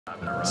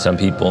Some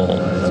people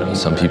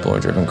are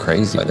driven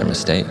crazy by their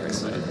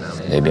mistakes.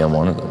 Maybe I'm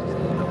one of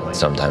them.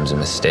 Sometimes a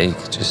mistake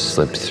just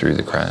slipped through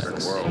the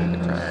cracks.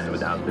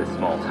 Without this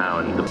small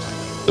town,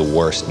 The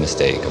worst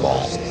mistake of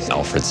all,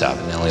 Alfred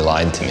Savinelli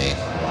lied to me.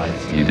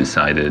 You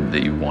decided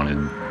that you wanted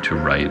to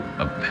write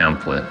a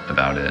pamphlet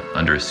about it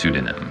under a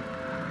pseudonym.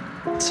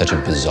 Such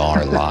a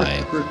bizarre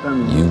lie.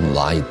 You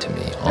lied to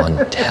me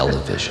on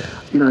television.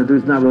 You know,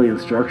 there's not really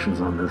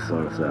instructions on this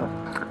sort of stuff.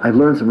 I've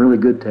learned some really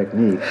good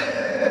techniques.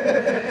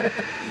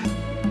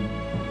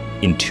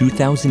 In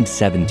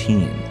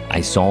 2017,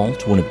 I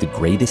solved one of the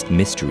greatest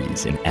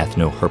mysteries in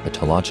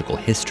ethnoherpetological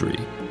history,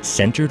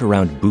 centered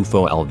around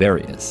Bufo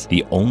alvarius,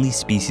 the only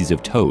species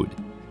of toad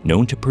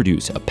known to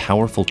produce a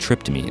powerful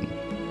tryptamine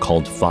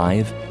called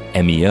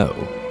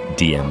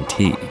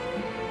 5-MeO-DMT.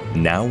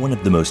 Now one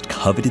of the most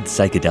coveted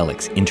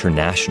psychedelics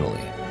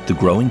internationally, the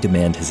growing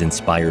demand has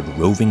inspired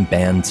roving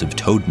bands of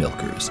toad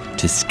milkers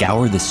to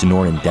scour the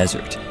Sonoran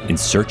Desert in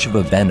search of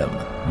a venom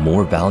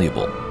more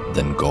valuable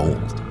than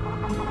gold.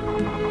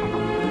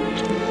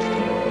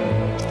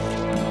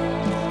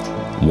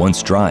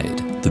 Once dried,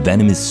 the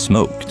venom is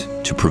smoked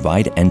to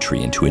provide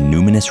entry into a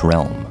numinous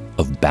realm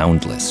of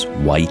boundless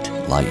white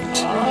light.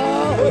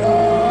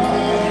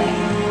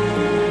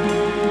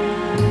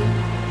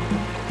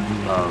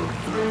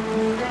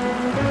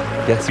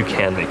 Yes, you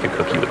can make a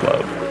cookie with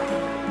love.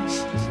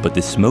 But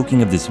the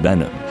smoking of this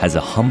venom has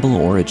a humble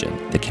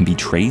origin that can be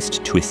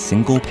traced to a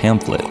single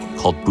pamphlet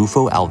called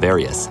Bufo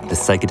alvarius, the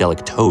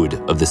psychedelic toad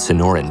of the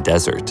Sonoran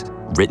Desert.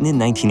 Written in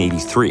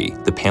 1983,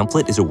 the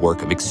pamphlet is a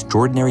work of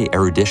extraordinary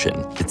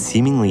erudition that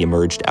seemingly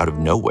emerged out of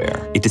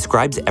nowhere. It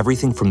describes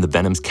everything from the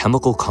venom's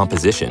chemical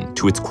composition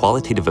to its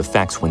qualitative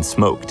effects when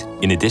smoked,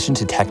 in addition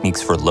to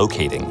techniques for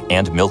locating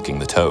and milking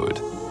the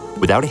toad.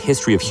 Without a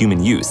history of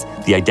human use,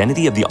 the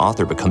identity of the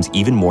author becomes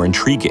even more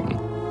intriguing.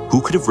 Who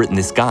could have written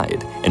this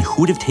guide, and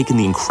who would have taken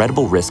the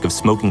incredible risk of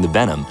smoking the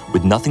venom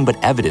with nothing but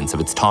evidence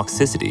of its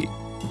toxicity?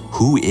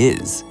 Who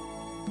is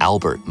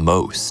Albert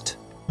Most?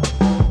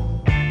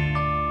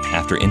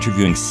 After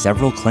interviewing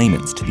several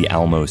claimants to the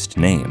Almost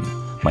name,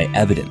 my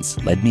evidence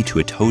led me to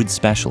a toad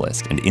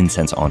specialist and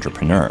incense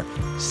entrepreneur,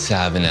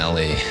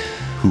 Savinelli.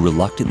 who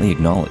reluctantly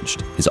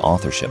acknowledged his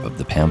authorship of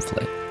the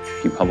pamphlet.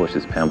 You published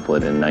this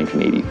pamphlet in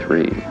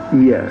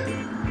 1983. Yes.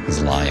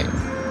 He's lying.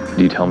 Can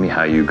you tell me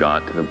how you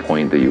got to the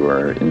point that you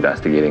were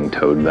investigating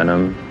toad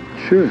venom?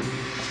 Sure.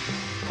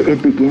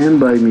 It began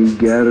by me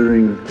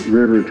gathering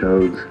river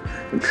toads,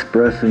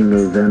 expressing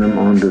the venom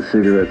onto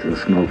cigarettes and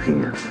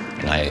smoking it.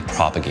 And I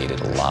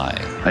propagated a lie.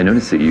 I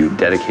noticed that you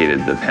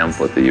dedicated the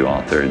pamphlet that you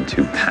authored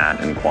to Pat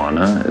and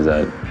Quanah. Is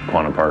that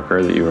Quanah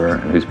Parker that you were?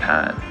 And who's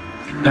Pat?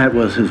 Pat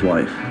was his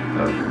wife.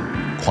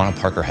 Quanah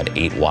Parker had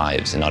 8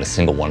 wives, and not a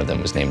single one of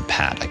them was named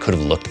Pat. I could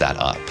have looked that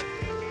up.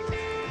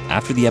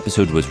 After the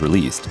episode was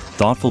released,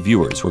 thoughtful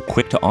viewers were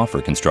quick to offer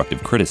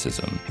constructive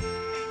criticism.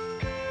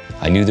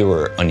 I knew there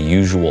were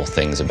unusual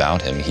things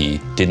about him. He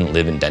didn't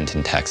live in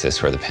Denton,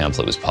 Texas, where the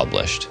pamphlet was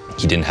published.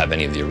 He didn't have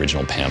any of the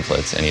original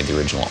pamphlets, any of the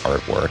original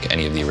artwork,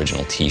 any of the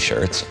original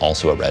t-shirts,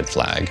 also a red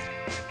flag.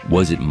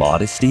 Was it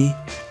modesty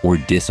or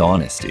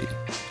dishonesty?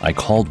 I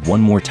called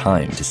one more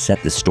time to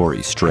set the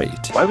story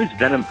straight. Why was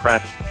Venom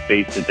Press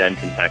based in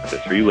Denton,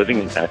 Texas? Were you living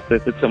in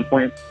Texas at some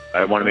point?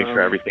 I want to make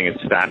sure everything is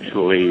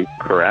factually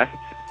correct,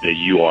 that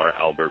you are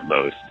Albert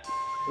Most.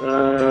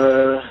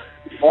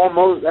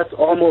 That's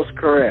almost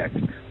correct.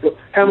 But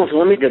Hamilton,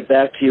 let me get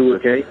back to you,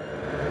 okay?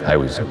 I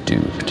was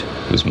duped.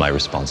 It was my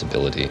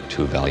responsibility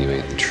to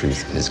evaluate the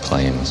truth of his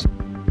claims.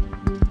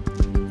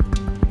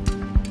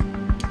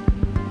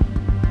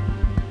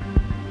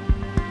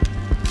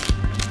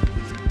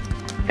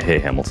 Hey,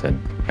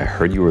 Hamilton. I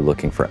heard you were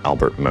looking for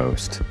Albert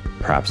Most.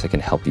 Perhaps I can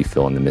help you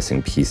fill in the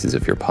missing pieces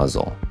of your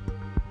puzzle.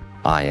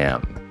 I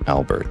am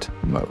Albert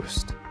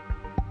Most.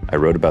 I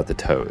wrote about the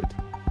toad.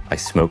 I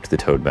smoked the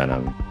toad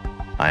venom.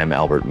 I am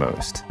Albert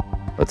Most.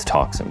 Let's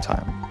talk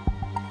sometime.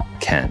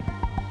 Ken,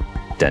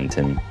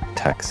 Denton,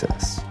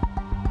 Texas.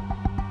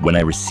 When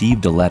I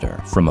received a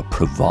letter from a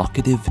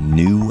provocative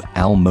new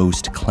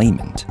Almost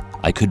claimant,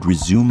 I could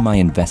resume my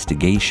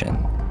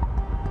investigation.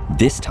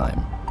 This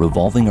time,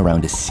 revolving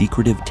around a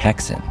secretive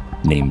Texan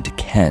named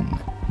Ken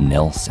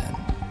Nelson.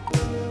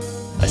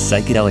 A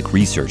psychedelic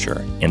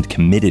researcher and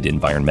committed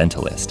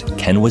environmentalist,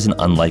 Ken was an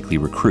unlikely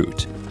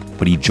recruit,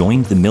 but he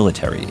joined the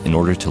military in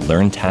order to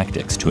learn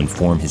tactics to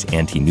inform his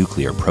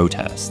anti-nuclear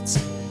protests.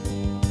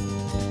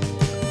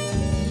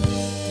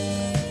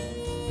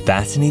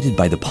 Fascinated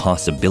by the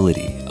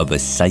possibility of a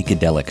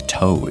psychedelic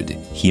toad,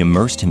 he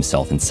immersed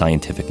himself in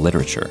scientific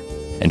literature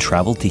and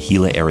traveled to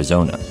Gila,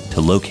 Arizona to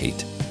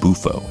locate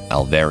Bufo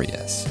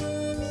alvarius,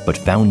 but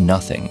found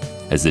nothing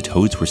as the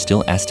toads were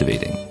still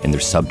estivating in their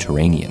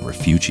subterranean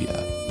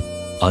refugia.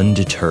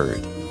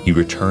 Undeterred, he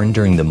returned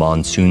during the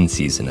monsoon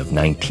season of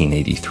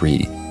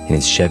 1983 in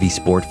his Chevy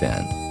sport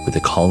van with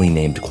a collie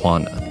named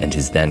Quanah and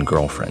his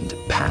then-girlfriend,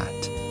 Pat.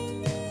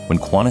 When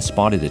Quanah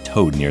spotted a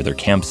toad near their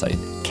campsite,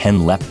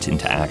 Ken leapt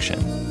into action.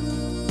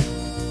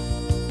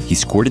 He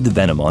squirted the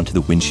venom onto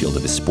the windshield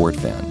of his sport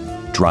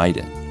van, dried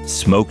it,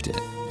 smoked it,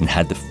 and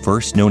had the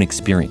first known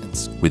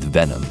experience with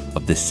venom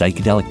of the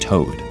psychedelic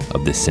toad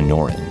of the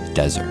Sonoran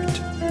Desert.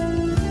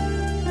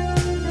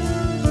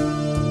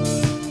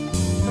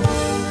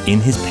 In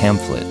his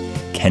pamphlet,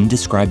 Ken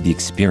described the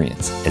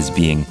experience as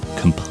being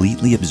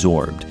completely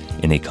absorbed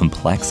in a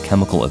complex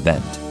chemical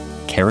event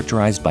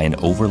characterized by an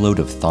overload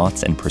of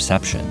thoughts and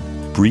perception,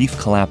 brief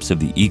collapse of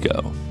the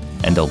ego,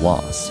 and a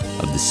loss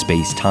of the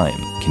space-time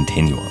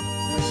continuum.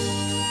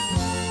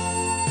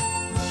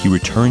 He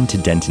returned to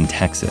Denton,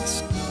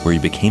 Texas, where he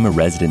became a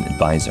resident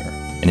advisor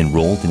and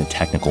enrolled in a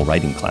technical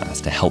writing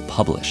class to help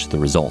publish the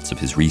results of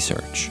his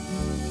research.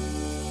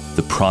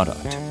 The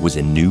product was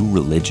a new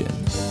religion,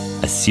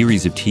 a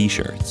series of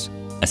t-shirts,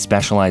 a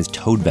specialized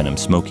toad venom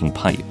smoking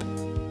pipe,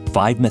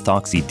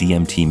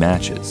 5-methoxy-DMT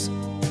matches,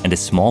 and a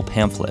small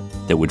pamphlet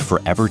that would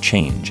forever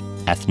change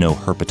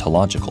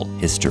ethno-herpetological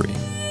history.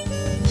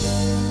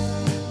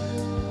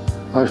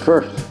 I was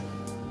first.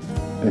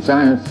 In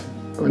science,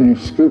 when you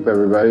scoop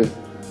everybody,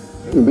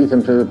 you beat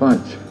them to the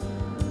punch.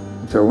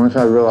 So once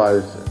I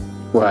realized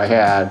what I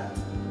had,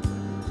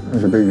 it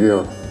was a big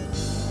deal.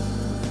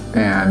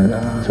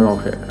 And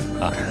smoked it.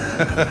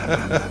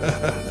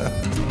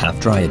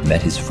 After I had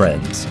met his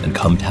friends and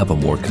come to have a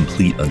more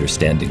complete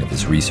understanding of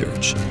his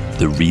research,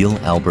 the real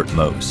Albert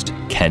Most,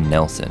 Ken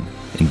Nelson,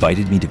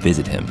 invited me to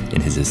visit him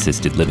in his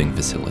assisted living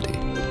facility.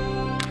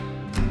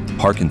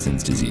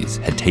 Parkinson's disease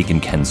had taken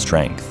Ken's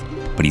strength,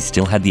 but he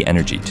still had the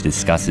energy to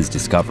discuss his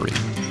discovery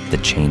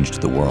that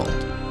changed the world.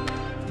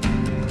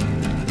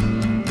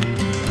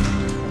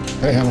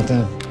 Hey,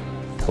 Hamilton.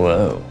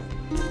 Hello.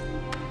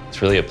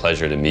 It's really a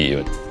pleasure to meet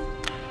you.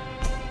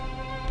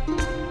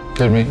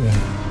 Good meeting you.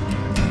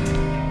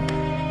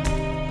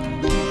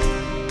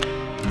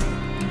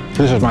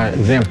 This is my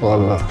example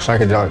of a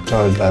psychedelic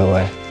toad, by the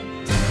way.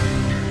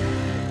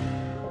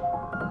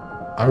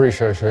 I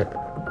researched it.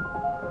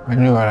 I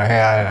knew what I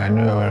had, I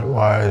knew what it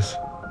was.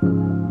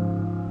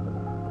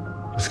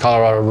 It's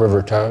Colorado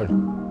River toad.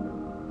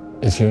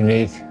 It's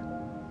unique.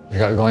 It's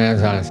got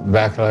glands on its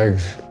back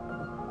legs,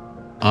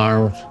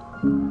 arms,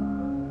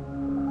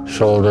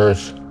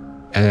 shoulders,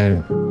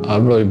 and then a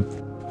really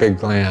big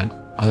gland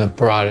on the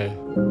parotid.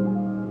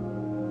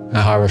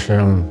 I harvested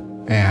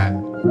them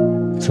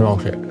and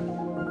smoked it.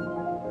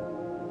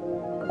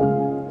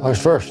 I was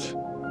first.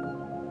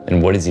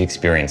 And what is the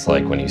experience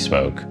like when you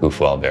smoke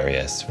bufo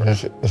alvarius?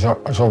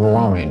 It's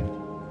overwhelming.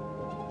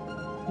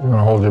 You want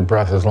to hold your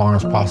breath as long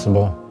as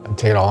possible and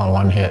take it all in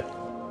one hit.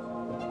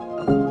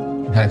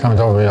 It kind of comes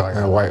over you like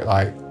a white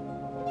light.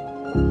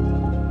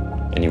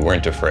 And you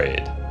weren't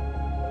afraid?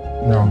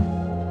 No.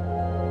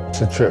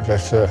 It's a trip,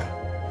 that's the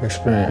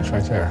experience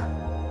right there.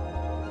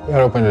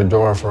 That opened the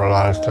door for a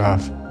lot of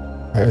stuff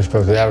I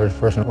suppose the average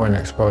person wasn't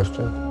exposed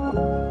to.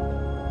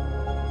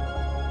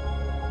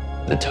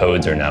 The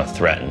toads are now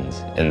threatened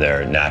in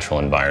their natural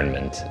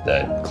environment,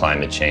 that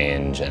climate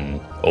change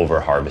and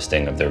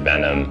over-harvesting of their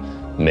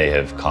venom may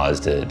have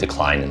caused a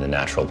decline in the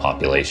natural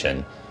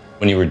population.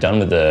 When you were done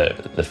with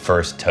the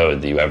first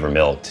toad that you ever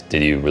milked,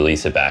 did you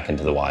release it back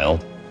into the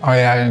wild? Oh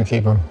yeah, I didn't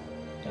keep them.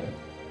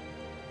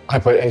 I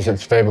put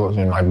Aesop's Fables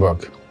in my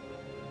book.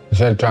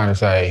 Instead of trying to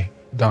say,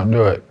 don't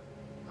do it,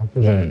 I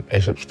put in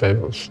Aesop's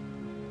Fables.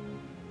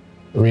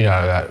 Read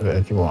out of that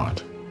if you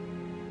want.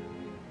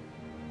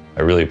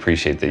 I really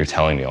appreciate that you're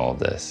telling me all of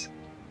this.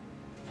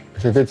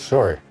 It's a good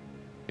story.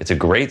 It's a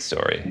great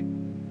story.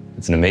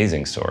 It's an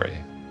amazing story.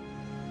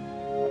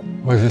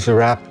 Was this a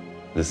wrap?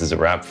 This is a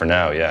wrap for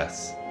now,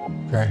 yes.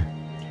 Okay.